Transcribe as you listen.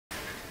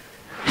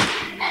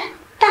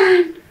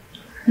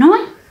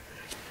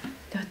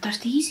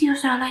toivottavasti isi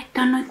osaa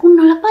laittaa noin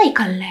kunnolla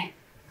paikalleen.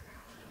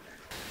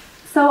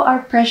 So our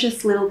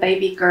precious little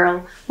baby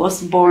girl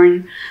was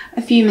born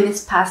a few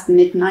minutes past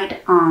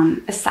midnight on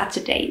a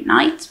Saturday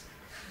night.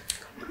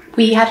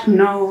 We had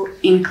no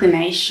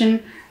inclination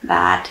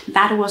that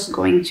that was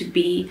going to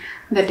be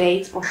the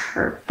date of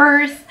her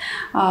birth.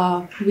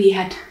 We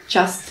had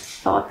just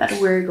thought that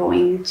we're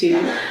going to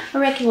a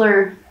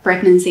regular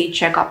pregnancy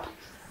checkup,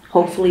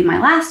 hopefully my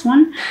last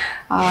one.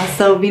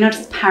 So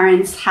Vinod's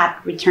parents had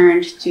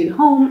returned to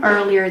home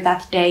earlier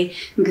that day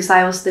because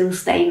I was still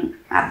staying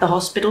at the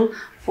hospital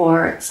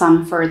for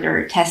some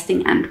further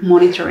testing and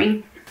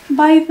monitoring.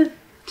 By the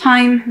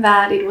time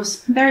that it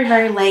was very,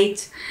 very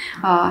late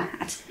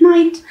at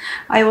night,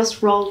 I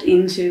was rolled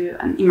into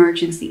an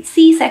emergency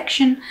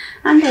C-section,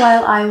 and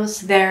while I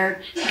was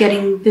there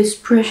getting this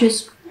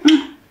precious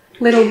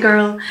little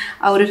girl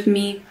out of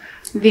me,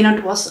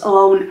 Vinod was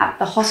alone at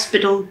the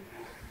hospital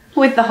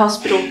with the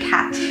hospital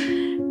cat.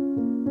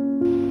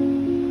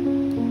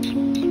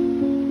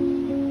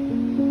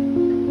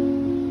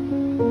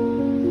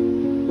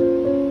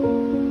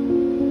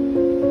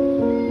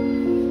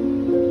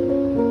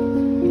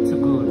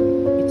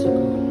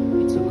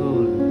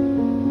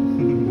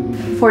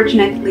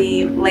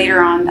 Fortunately, later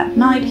on that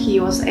night, he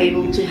was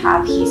able to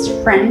have his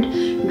friend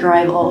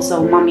drive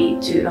also mommy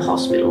to the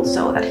hospital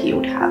so that he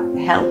would have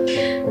help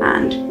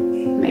and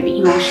maybe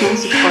emotional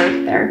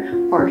support there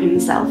for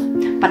himself.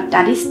 But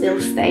daddy still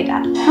stayed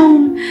at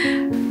home.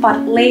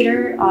 But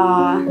later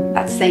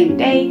that same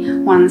day,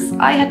 once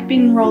I had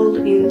been rolled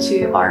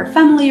into our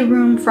family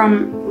room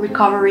from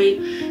recovery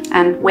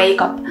and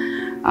wake up,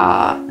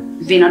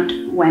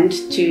 Vinod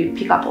went to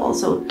pick up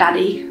also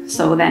daddy.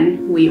 So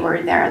then we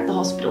were there at the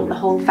hospital, the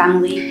whole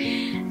family,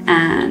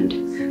 and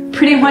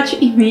pretty much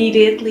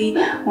immediately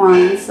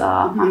once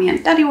mommy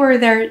and daddy were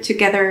there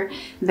together,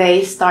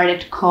 they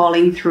started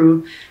calling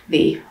through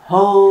the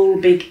whole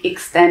big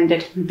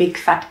extended big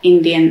fat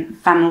Indian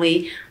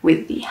family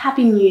with the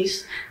happy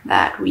news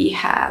that we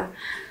have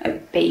a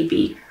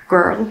baby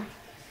girl.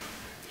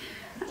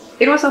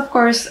 It was of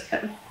course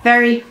a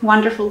very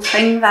wonderful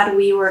thing that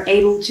we were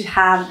able to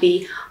have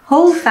the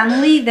whole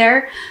family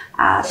there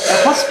at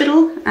the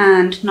hospital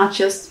and not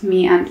just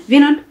me and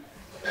Vinod,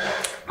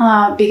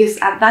 because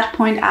at that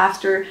point,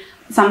 after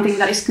something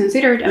that is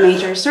considered a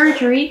major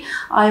surgery,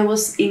 I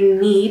was in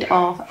need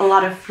of a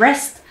lot of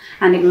rest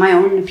and, in my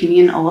own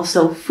opinion,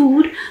 also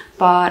food,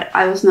 but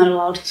I was not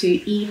allowed to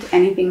eat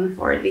anything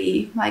for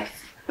the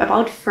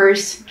about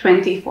first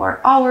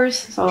 24 hours.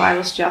 So I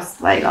was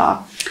just like,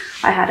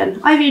 I had an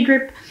IV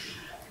drip,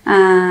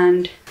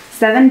 and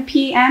 7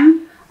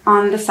 p.m.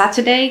 on the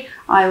Saturday,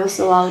 I was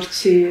allowed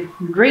to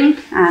drink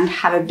and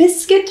have a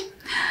biscuit.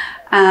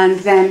 And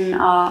then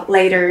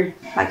later,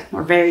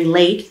 or very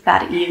late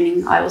that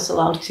evening, I was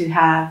allowed to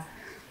have,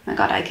 my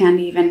God, I can't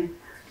even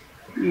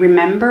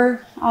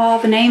remember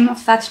the name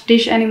of that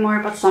dish anymore,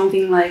 but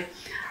something like,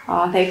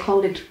 they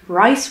called it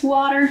rice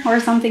water or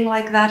something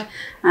like that.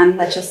 And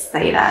let's just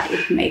say that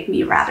it made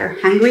me rather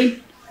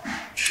hungry.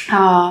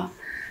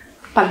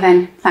 But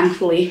then,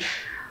 thankfully,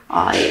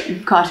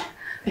 I got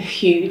a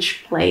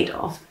huge plate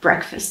of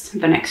breakfast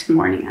the next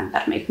morning, and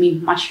that made me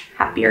much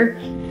happier.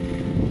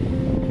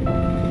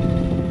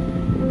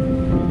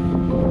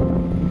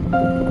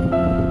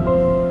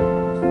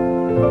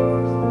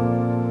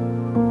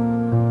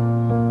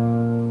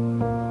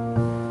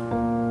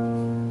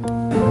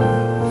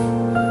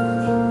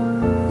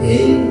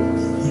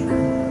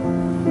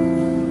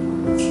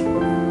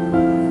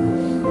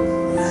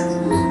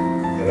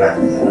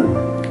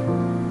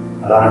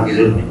 Alarm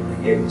tidur nih,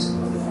 dia bisa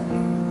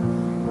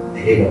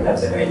dia nggak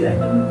bisa belajar.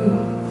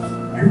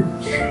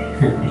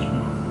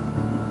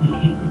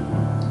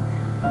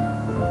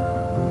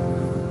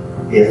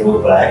 Dia semua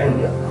belajar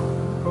dia.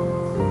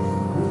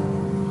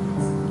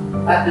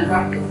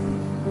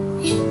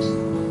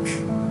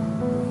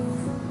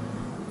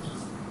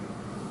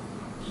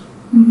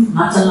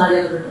 Macam aja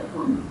tuh.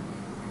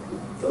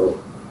 Tuh,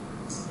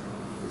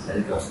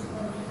 saya kau.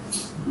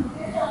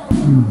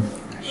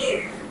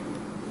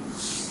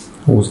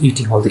 Who was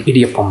eating all the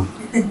idiyappam?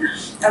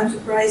 I'm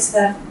surprised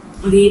that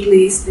the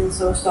idli is still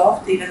so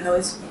soft, even though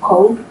it's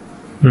cold.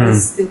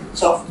 It's still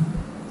soft.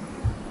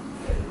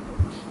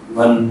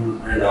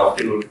 1.5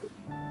 kilo.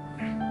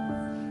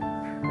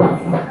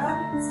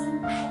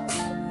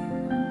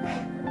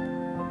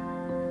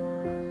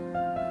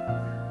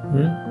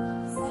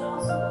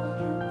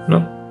 No.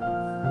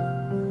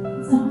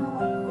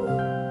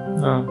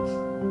 No.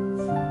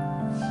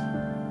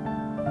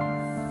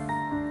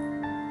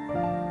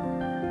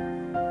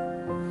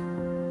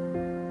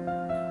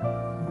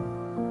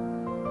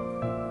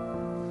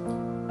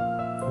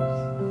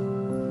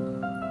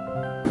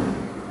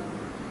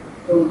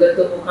 तो उधर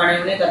तो वो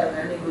खाने में कर रहा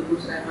है, नहीं कोई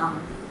दूसरा काम,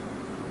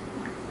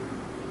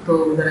 तो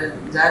उधर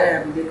जा रहे हैं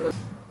अभी देखो।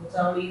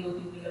 चावल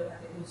 2-3 किलो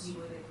खाते थे, उसी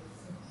को देते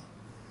थे।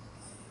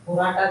 और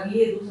आटा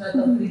दिए, दूसरा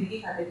तब खरीद के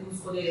खाते थे,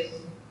 उसको दे देते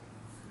थे।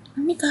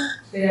 Annika.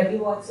 फिर अभी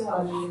वो अच्छे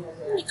वाले नहीं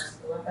लगे,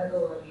 तो आटा तो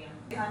हो गया,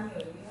 खानी हो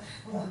गई।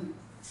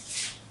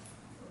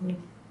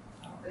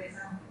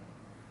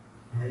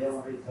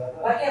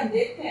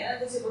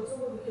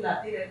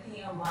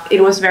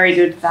 It was very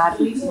good that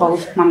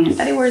both mommy and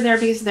daddy were there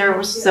because there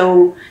were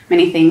so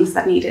many things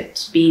that needed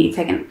to be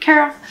taken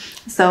care of.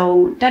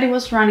 So daddy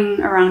was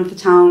running around the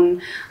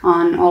town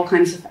on all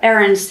kinds of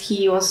errands.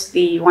 He was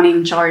the one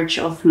in charge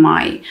of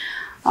my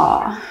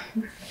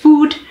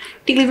food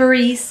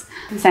deliveries,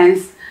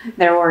 since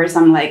there were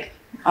some like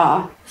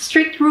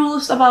strict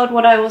rules about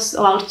what I was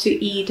allowed to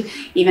eat,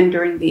 even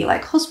during the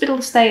like hospital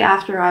stay.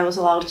 After I was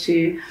allowed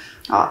to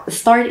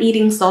start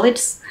eating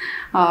solids,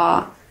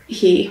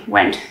 he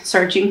went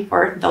searching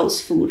for those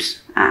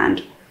foods,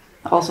 and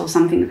also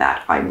something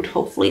that I would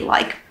hopefully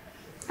like.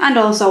 And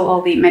also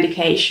all the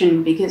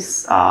medication,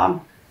 because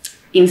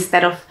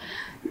instead of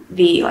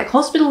the like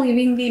hospital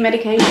giving the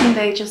medication,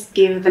 they just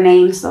give the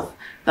names of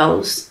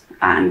those,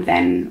 and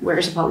then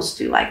we're supposed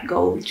to like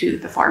go to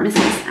the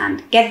pharmacies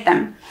and get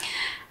them.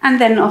 And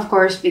then of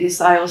course,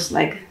 because I was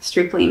like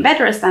strictly in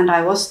bed rest and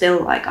I was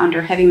still like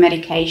under heavy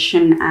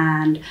medication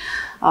and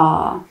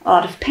a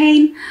lot of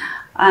pain,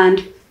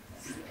 and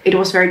it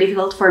was very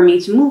difficult for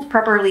me to move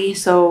properly.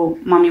 So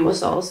mommy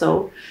was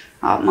also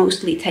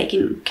mostly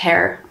taking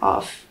care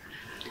of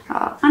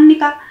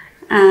Annika,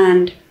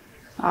 and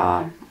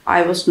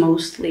I was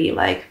mostly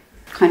like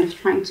kind of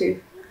trying to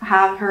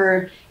have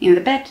her in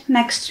the bed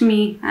next to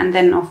me, and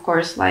then of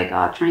course like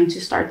trying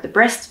to start the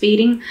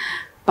breastfeeding.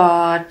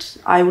 But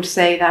I would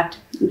say that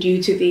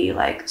due to the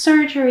like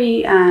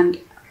surgery and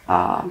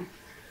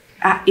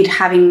it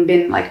having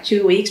been like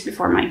 2 weeks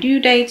before my due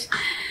date,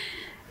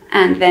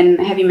 and then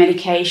heavy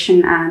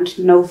medication and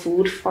no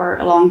food for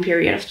a long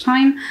period of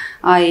time,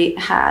 I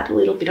had a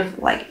little bit of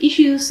like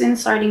issues in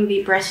starting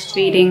the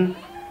breastfeeding.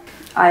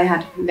 I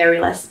had very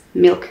less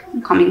milk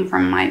coming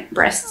from my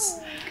breasts,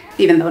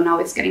 even though now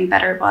it's getting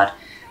better. But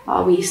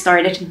we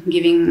started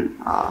giving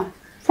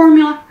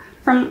formula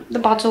from the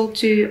bottle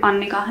to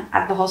Annika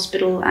at the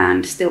hospital,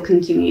 and still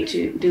continue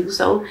to do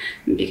so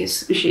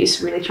because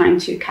she's really trying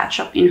to catch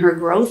up in her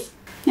growth.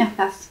 Yeah,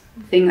 that's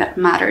the thing that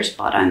matters,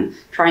 but I'm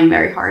trying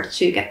very hard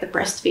to get the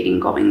breastfeeding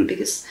going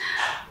because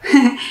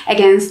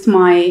against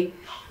my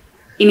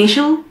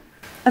initial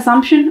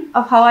assumption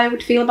of how I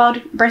would feel about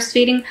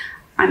breastfeeding,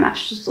 I'm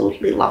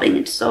absolutely loving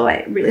it. So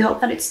I really hope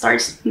that it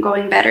starts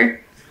going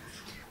better.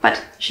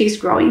 But she's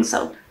growing,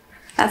 so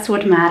that's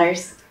what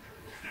matters.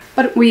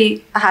 But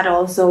we had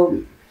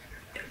also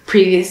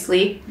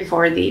previously,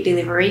 before the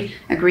delivery,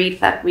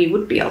 agreed that we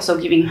would be also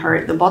giving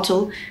her the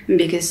bottle,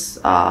 because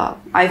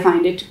I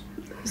find it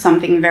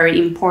something very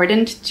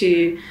important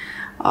to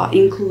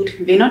include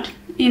Vinod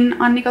in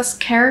Annika's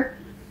care,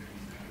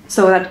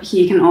 so that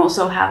he can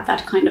also have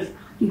that kind of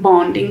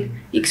bonding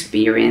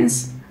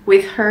experience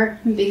with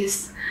her,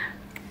 because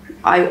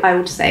I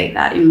would say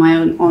that in my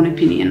own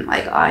opinion,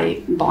 like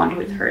I bond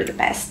with her the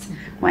best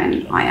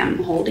when I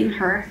am holding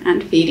her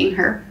and feeding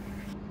her.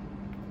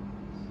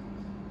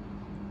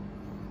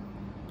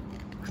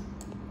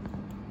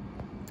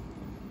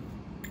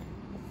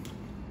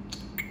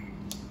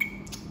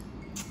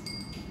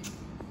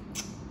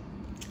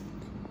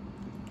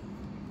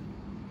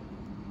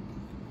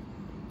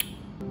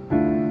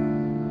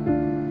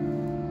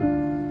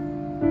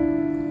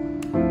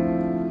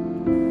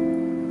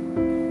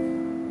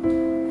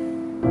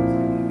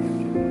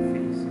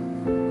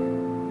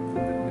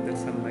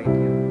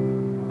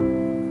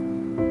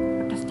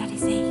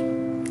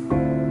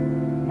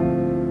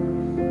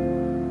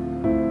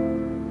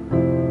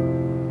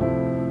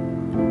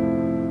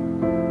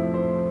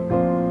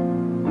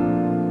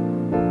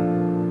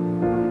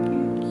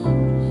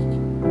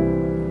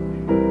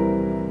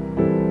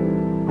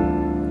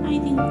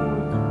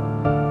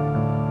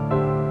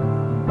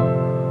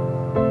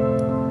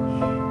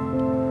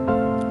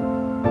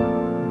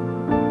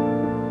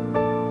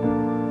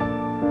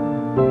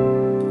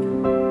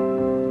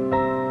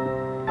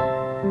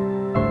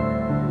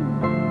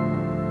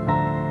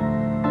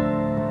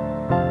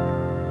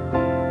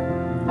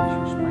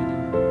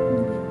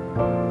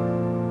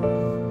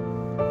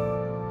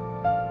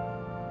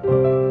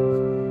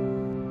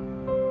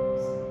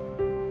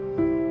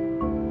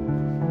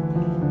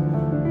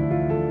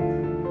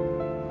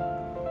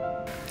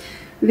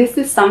 This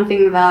is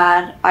something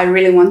that I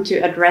really want to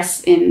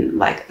address in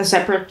like a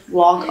separate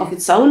vlog of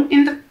its own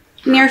in the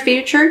near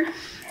future,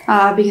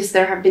 because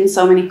there have been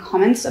so many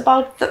comments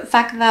about the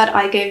fact that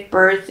I gave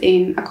birth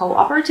in a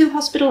cooperative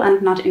hospital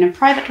and not in a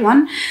private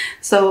one.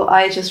 So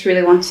I just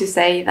really want to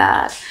say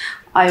that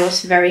I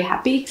was very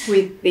happy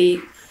with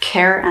the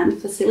care and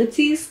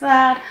facilities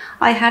that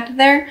I had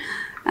there,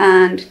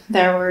 and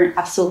there were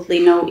absolutely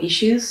no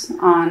issues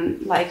on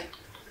like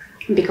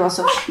because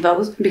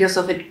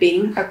of it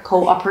being a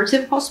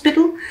cooperative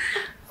hospital.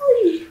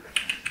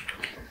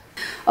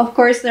 Of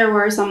course, there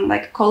were some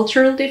like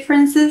cultural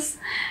differences,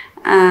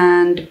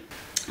 and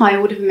I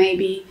would have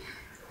maybe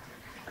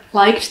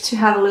liked to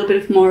have a little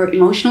bit of more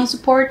emotional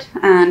support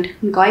and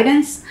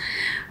guidance.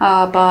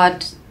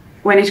 But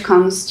when it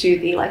comes to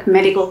the like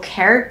medical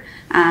care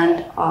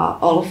and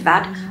all of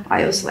that.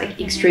 I was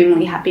like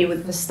extremely happy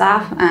with the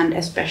staff and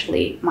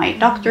especially my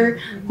doctor,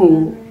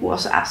 who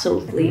was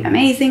absolutely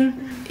amazing.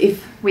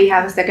 If we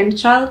have a second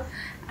child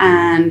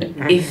and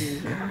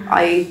if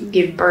I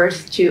give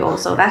birth to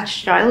also that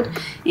child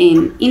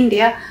in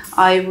India,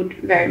 I would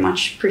very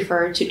much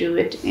prefer to do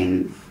it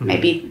in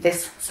maybe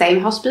this same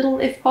hospital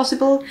if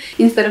possible,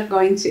 instead of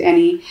going to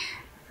any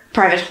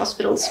private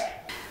hospitals.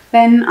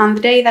 Then on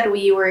the day that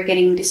we were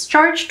getting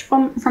discharged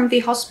from the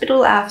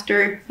hospital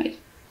after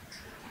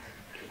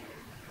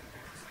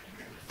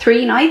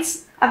 3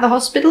 nights at the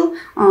hospital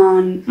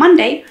on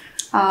Monday,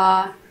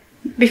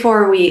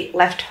 before we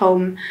left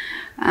home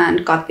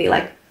and got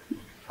the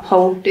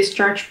whole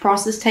discharge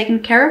process taken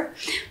care of,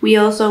 we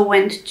also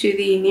went to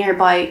the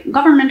nearby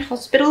government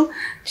hospital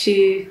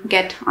to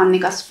get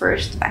Annika's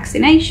first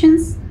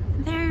vaccinations.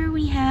 There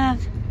we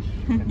have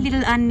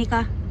little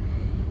Annika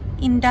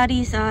in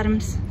daddy's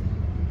arms.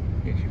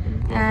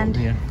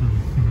 And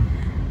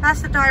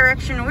that's the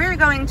direction we're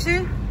going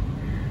to,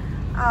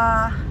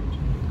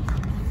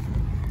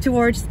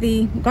 towards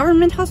the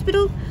government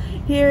hospital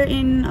here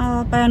in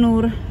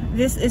Payyanur.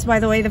 This is, by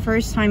the way, the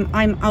first time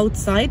I'm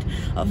outside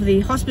of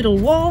the hospital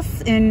walls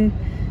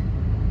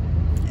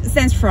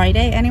since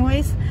Friday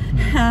anyways.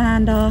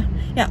 And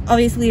yeah,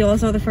 obviously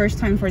also the first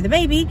time for the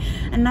baby.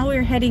 And now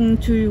we're heading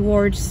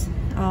towards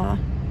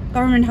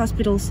government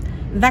hospital's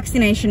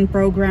vaccination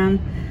program.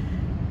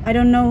 I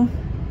don't know,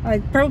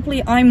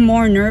 probably I'm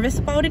more nervous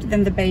about it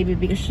than the baby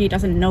because she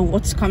doesn't know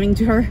what's coming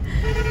to her.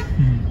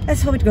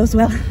 Let's hope it goes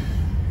well. Yeah,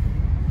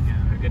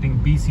 we're getting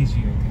BCG, I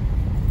think.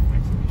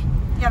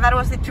 Yeah, that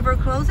was the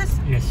tuberculosis.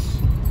 Yes.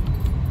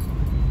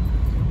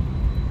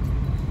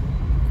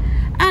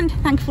 And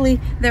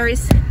thankfully there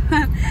is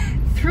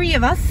 3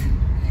 of us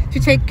to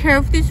take care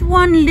of this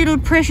one little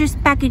precious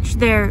package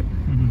there.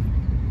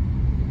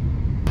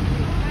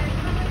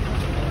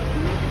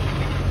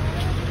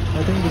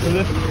 I think this is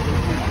it.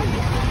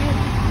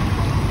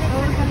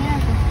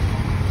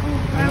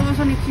 I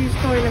also need to use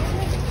toilet.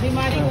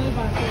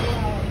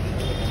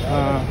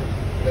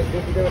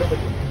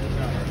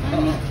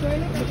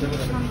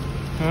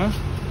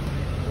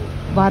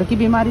 बाहर की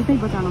बीमारी तो ही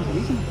बचाना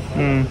चाहिए।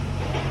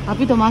 आप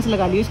ही तो mask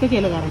लगा लियो, इसका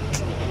क्या लगा रहे हैं?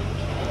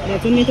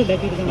 नहीं तो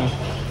बैठी रहना।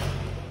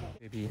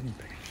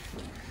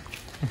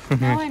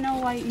 Now I know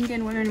why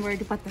Indian women wear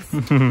dupattas.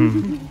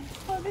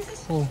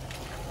 Oh,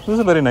 this is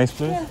a very nice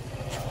place.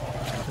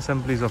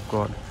 Assemblies of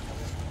God.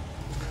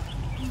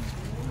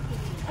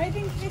 I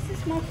think this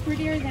is much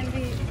prettier than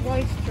the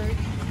boys' church.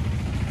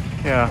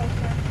 Yeah.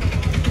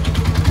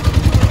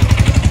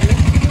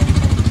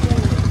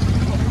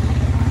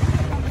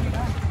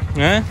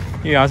 ये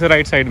यहाँ से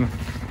right side में.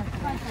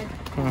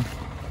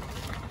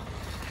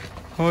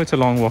 Oh, it's a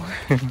long walk.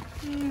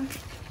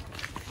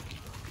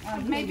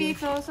 Maybe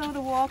it's also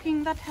the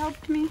walking that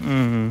helped me.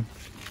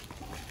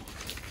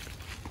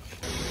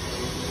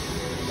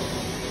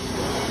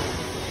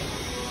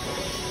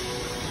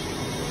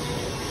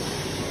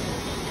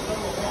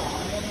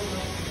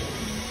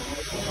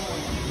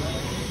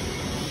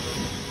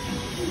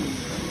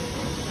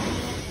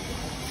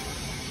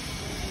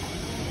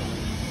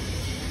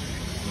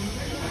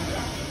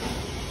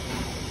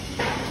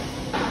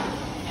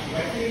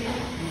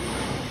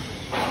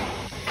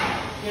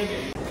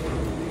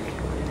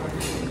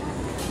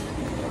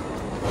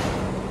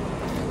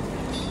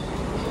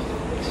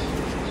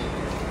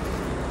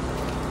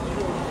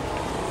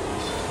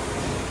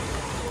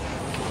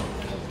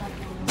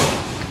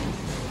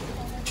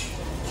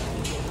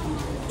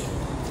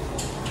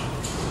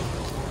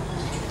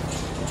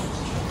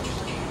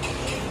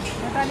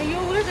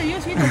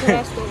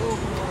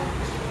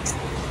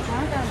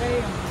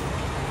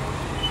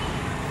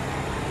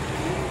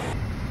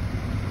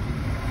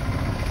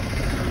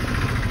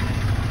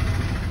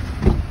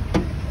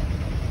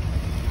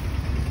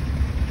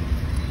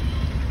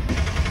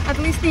 At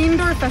least the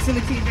indoor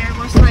facility there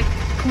was like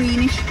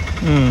cleanish.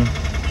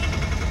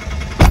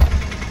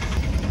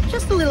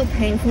 Just a little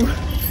painful.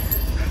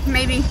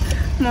 Maybe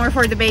more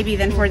for the baby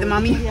than for the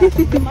mommy.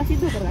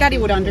 Daddy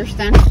would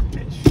understand.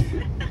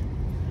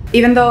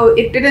 Even though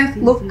it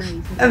didn't look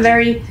a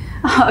very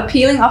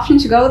appealing option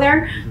to go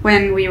there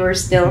when we were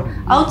still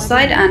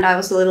outside, and I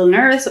was a little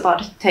nervous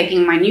about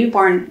taking my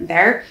newborn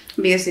there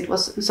because it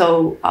was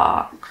so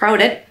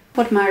crowded.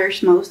 What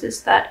matters most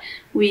is that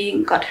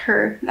we got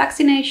her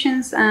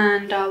vaccinations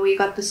and we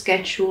got the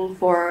schedule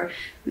for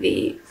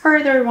the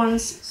further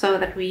ones so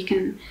that we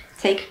can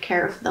take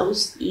care of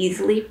those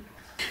easily.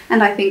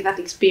 And I think that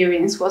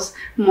experience was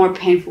more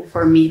painful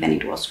for me than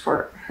it was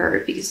for her,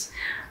 because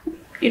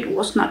it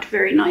was not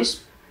very nice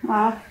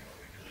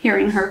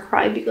hearing her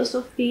cry because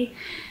of the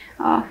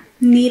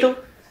needle.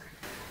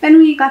 Then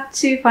we got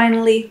to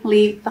finally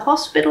leave the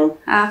hospital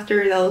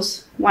after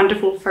those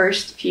wonderful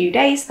first few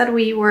days that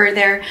we were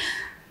there.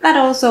 That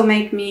also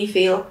made me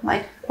feel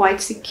like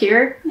quite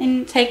secure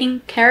in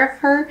taking care of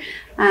her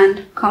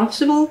and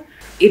comfortable.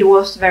 It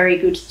was very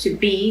good to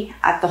be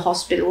at the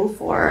hospital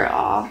for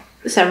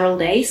several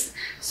days,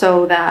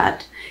 so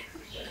that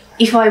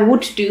if I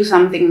would do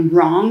something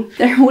wrong,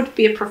 there would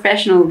be a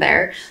professional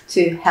there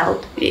to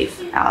help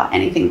if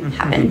anything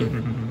happened.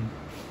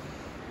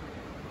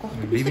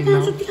 Leaving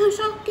now?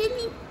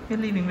 We're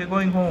leaving, we're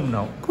going home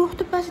now.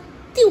 Kohta pääset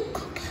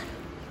tiukkaan käydä.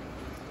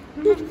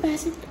 Nyt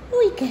pääset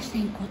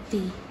oikeeseen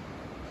kotiin.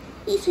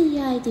 Isän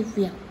ja äitin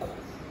viekkoon.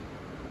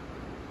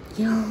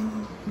 Joo.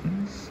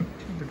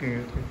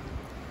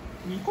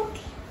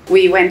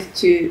 We went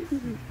to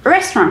a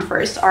restaurant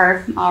first,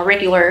 our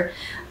regular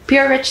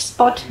peerage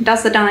spot,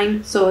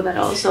 Dasadine, so that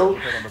also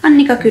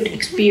Annika could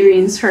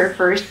experience her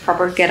first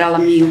proper Kerala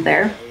meal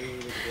there.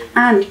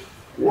 And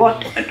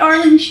what a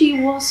darling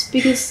she was,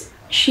 because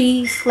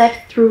she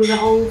slept through the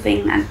whole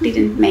thing and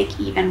didn't make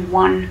even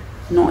one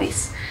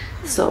noise.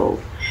 So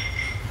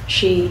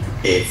she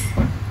is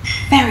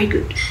very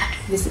good at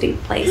visiting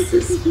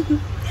places.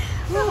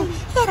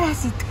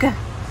 Heräsitkö?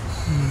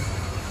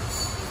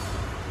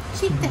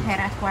 Sitten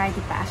herät, kun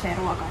äiti pääsee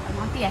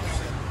ruokailemaan,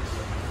 tietysti.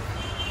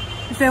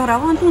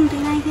 Seuraavaan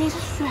tuntiin äiti ei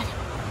saa syödä.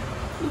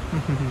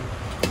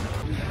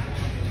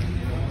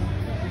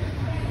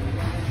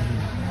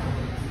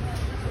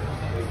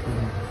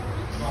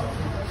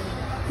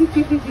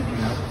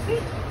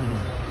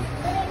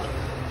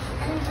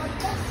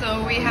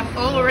 So we have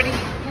already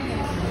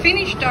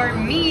finished our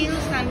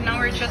meals and now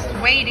we're just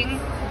waiting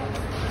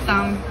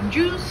some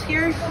juice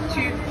here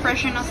to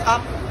freshen us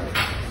up.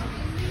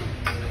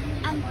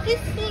 And this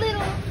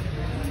little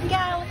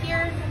gal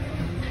here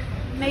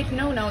made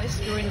no noise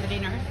during the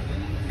dinner.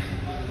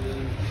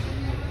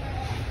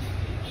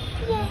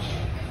 Yes,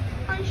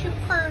 aren't you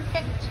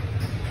perfect?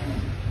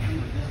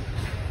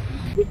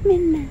 Nyt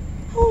mennään.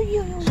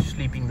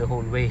 Sleeping the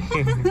whole way.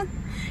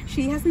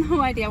 She has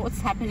no idea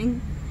what's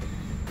happening.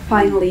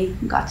 Finally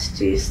got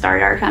to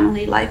start our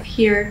family life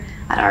here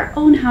at our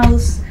own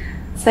house,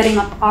 setting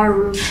up our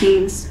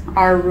routines,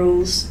 our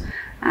rules,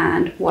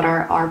 and what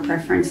are our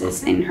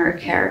preferences in her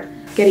care,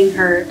 getting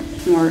her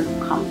more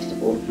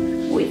comfortable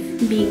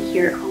with being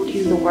here out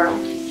in the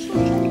world.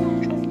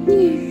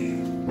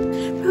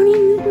 No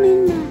niin, nyt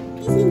mennään.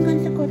 Isin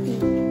kanssa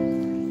kotiin.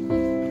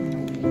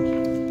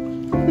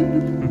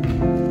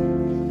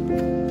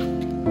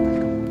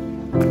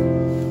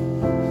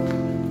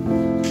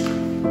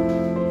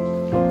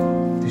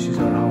 This is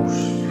our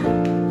house.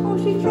 Oh,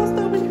 she just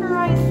opened her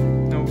eyes.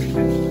 No, she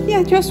didn't.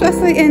 Yeah, just as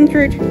they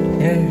entered.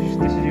 Yes,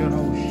 this is your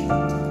house.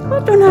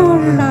 Kotona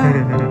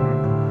ollaan.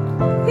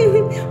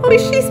 Oh,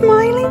 is she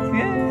smiling?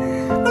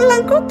 Yeah.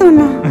 Ollaan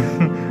kotona.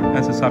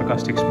 That's a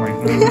sarcastic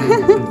smile.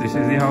 This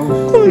is the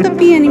house. Kulta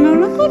pieni, me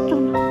ollaan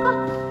kotona.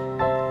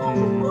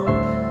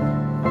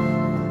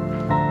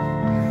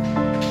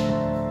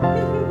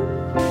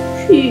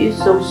 She is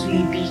so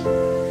sleepy.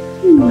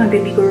 My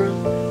baby girl.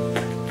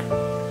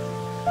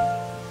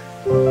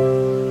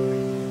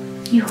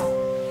 Yo.